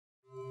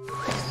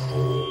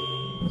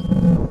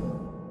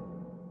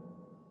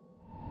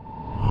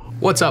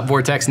What's up,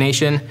 Vortex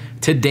Nation?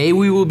 Today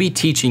we will be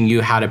teaching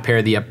you how to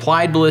pair the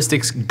Applied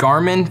Ballistics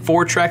Garmin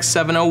Foretrex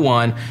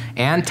 701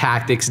 and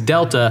Tactix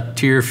Delta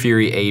to your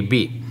Fury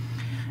AB.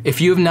 If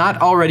you have not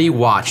already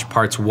watched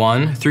parts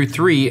 1 through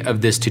 3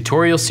 of this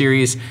tutorial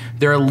series,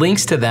 there are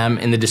links to them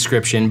in the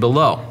description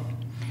below.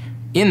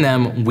 In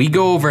them, we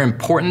go over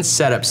important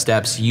setup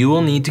steps you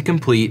will need to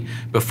complete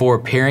before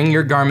pairing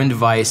your Garmin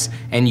device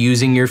and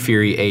using your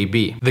Fury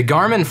AB. The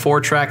Garmin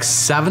Foretrex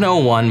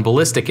 701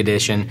 Ballistic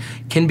Edition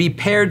can be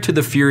paired to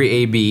the Fury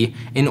AB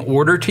in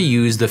order to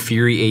use the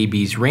Fury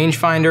AB's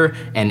rangefinder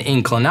and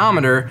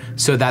inclinometer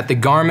so that the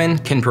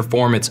Garmin can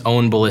perform its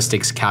own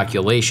ballistics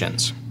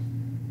calculations.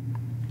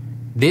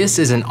 This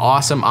is an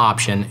awesome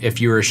option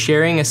if you are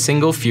sharing a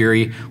single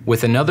Fury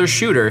with another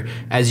shooter,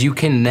 as you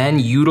can then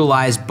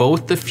utilize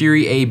both the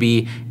Fury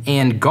AB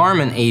and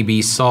Garmin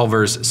AB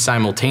solvers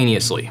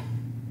simultaneously.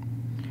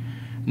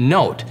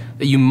 Note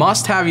that you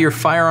must have your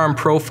firearm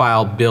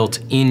profile built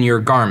in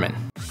your Garmin.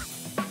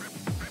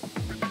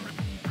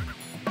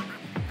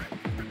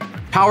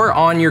 Power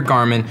on your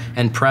Garmin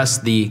and press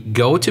the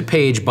Go to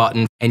Page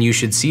button, and you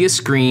should see a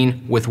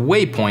screen with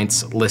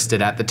waypoints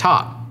listed at the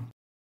top.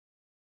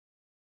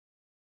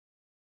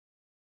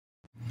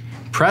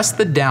 Press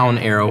the down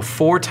arrow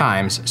 4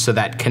 times so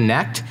that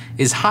Connect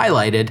is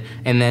highlighted,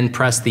 and then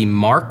press the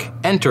Mark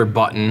Enter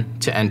button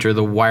to enter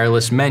the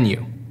wireless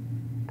menu.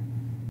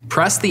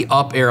 Press the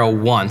up arrow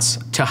once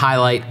to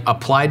highlight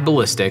Applied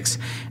Ballistics,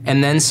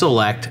 and then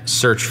select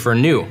Search for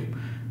New.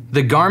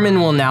 The Garmin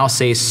will now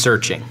say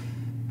Searching.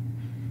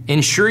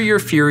 Ensure your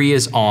Fury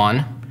is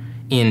on,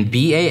 in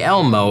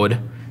BAL mode,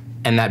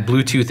 and that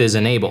Bluetooth is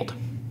enabled.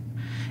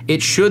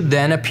 It should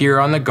then appear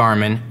on the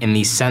Garmin in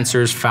the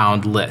Sensors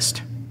Found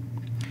list.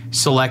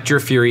 Select your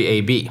Fury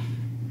AB.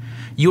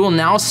 You will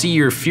now see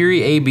your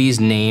Fury AB's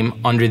name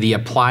under the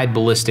Applied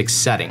Ballistics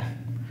setting.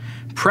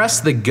 Press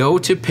the Go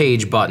to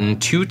Page button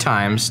 2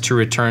 times to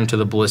return to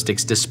the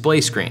ballistics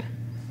display screen.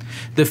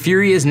 The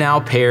Fury is now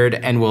paired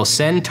and will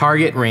send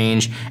target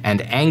range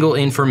and angle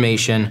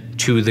information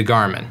to the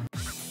Garmin.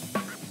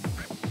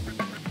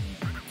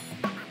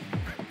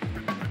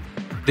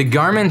 The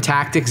Garmin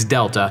Tactix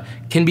Delta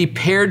can be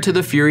paired to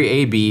the Fury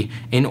AB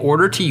in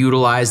order to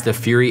utilize the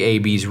Fury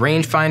AB's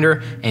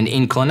rangefinder and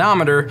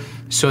inclinometer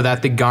so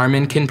that the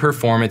Garmin can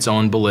perform its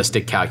own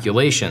ballistic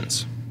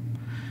calculations.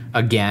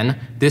 Again,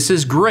 this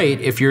is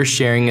great if you're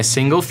sharing a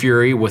single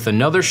Fury with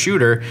another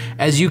shooter,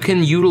 as you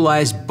can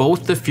utilize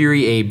both the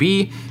Fury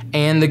AB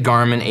and the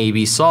Garmin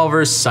AB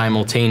solvers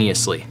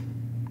simultaneously.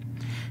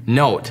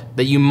 Note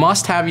that you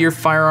must have your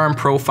firearm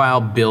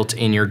profile built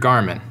in your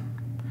Garmin.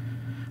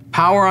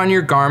 Power on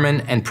your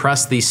Garmin and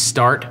press the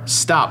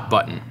Start/Stop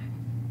button.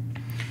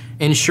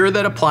 Ensure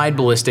that Applied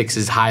Ballistics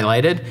is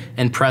highlighted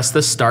and press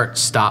the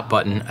Start/Stop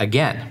button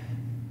again.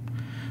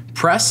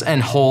 Press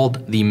and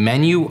hold the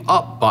Menu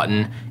Up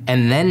button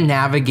and then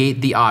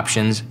navigate the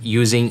options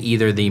using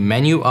either the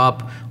Menu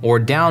Up or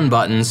Down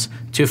buttons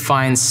to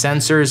find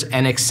Sensors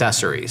and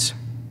Accessories.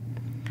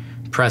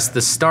 Press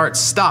the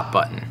Start/Stop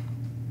button.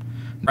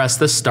 Press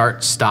the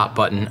Start/Stop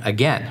button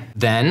again.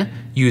 Then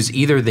use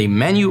either the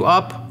Menu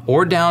Up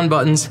or Down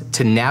buttons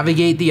to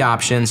navigate the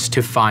options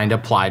to find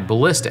Applied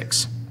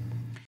Ballistics.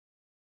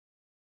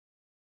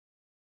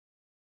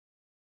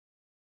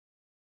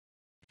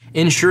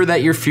 Ensure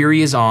that your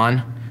Fury is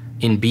on,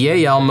 in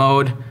BAL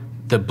mode,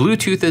 the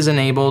Bluetooth is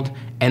enabled,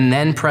 and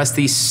then press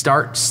the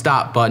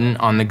Start/Stop button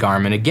on the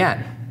Garmin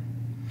again.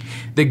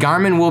 The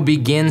Garmin will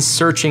begin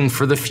searching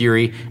for the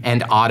Fury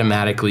and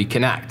automatically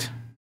connect.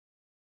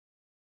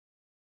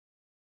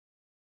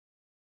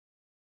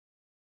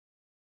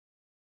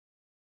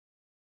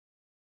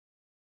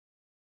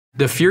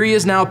 The Fury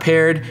is now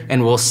paired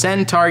and will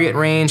send target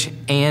range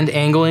and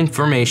angle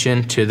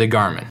information to the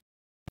Garmin.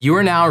 You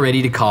are now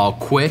ready to call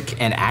quick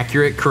and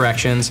accurate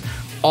corrections,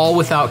 all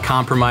without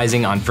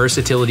compromising on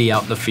versatility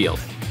out in the field.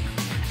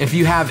 If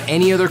you have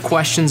any other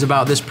questions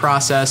about this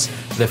process,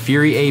 the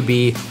Fury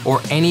AB,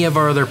 or any of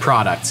our other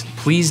products,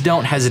 please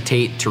don't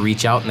hesitate to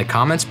reach out in the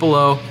comments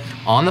below,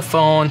 on the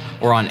phone,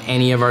 or on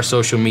any of our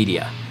social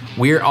media.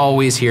 We're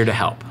always here to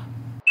help.